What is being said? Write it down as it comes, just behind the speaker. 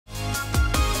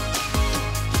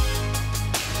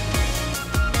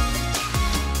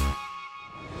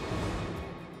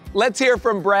Let's hear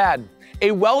from Brad,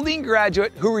 a welding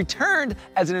graduate who returned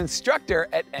as an instructor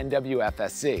at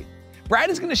NWFSC. Brad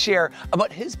is going to share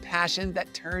about his passion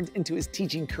that turned into his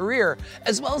teaching career,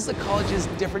 as well as the college's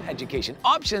different education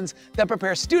options that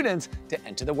prepare students to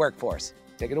enter the workforce.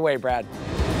 Take it away, Brad.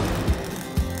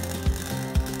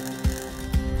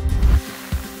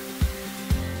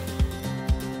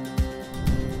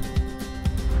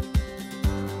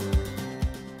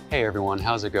 Hey everyone,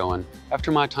 how's it going?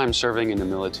 After my time serving in the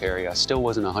military, I still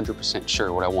wasn't 100%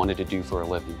 sure what I wanted to do for a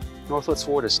living. Northwest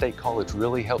Florida State College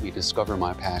really helped me discover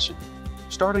my passion.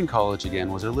 Starting college again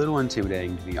was a little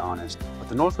intimidating, to be honest, but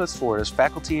the Northwest Florida's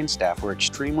faculty and staff were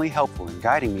extremely helpful in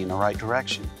guiding me in the right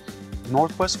direction.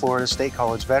 Northwest Florida State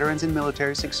College Veterans and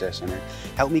Military Success Center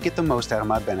helped me get the most out of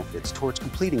my benefits towards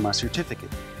completing my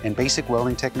certificate in basic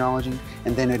welding technology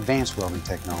and then advanced welding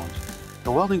technology.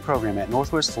 The welding program at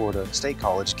Northwest Florida State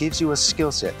College gives you a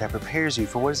skill set that prepares you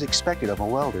for what is expected of a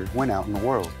welder when out in the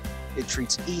world. It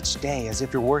treats each day as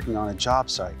if you're working on a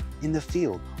job site, in the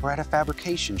field, or at a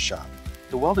fabrication shop.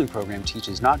 The welding program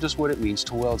teaches not just what it means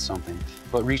to weld something,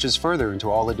 but reaches further into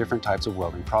all the different types of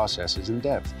welding processes in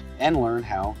depth, and learn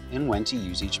how and when to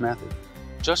use each method.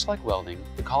 Just like welding,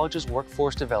 the college's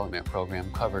workforce development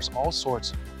program covers all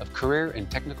sorts of career and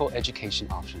technical education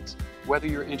options. Whether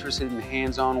you're interested in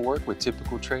hands-on work with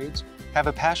typical trades, have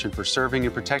a passion for serving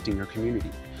and protecting your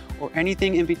community, or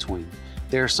anything in between,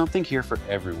 there's something here for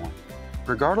everyone.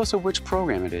 Regardless of which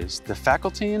program it is, the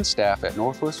faculty and staff at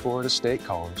Northwest Florida State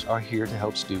College are here to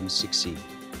help students succeed.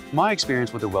 My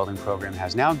experience with the welding program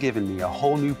has now given me a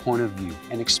whole new point of view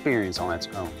and experience on its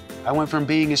own. I went from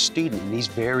being a student in these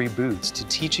very booths to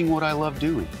teaching what I love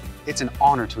doing. It's an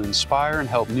honor to inspire and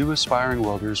help new aspiring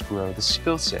welders grow the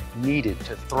skill set needed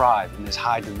to thrive in this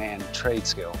high-demand trade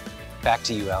skill. Back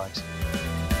to you, Alex.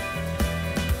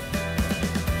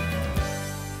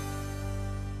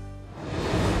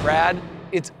 Brad,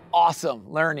 it's awesome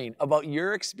learning about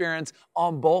your experience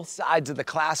on both sides of the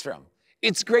classroom.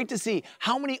 It's great to see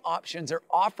how many options are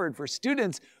offered for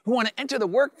students who want to enter the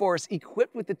workforce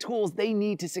equipped with the tools they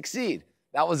need to succeed.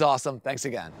 That was awesome. Thanks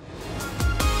again.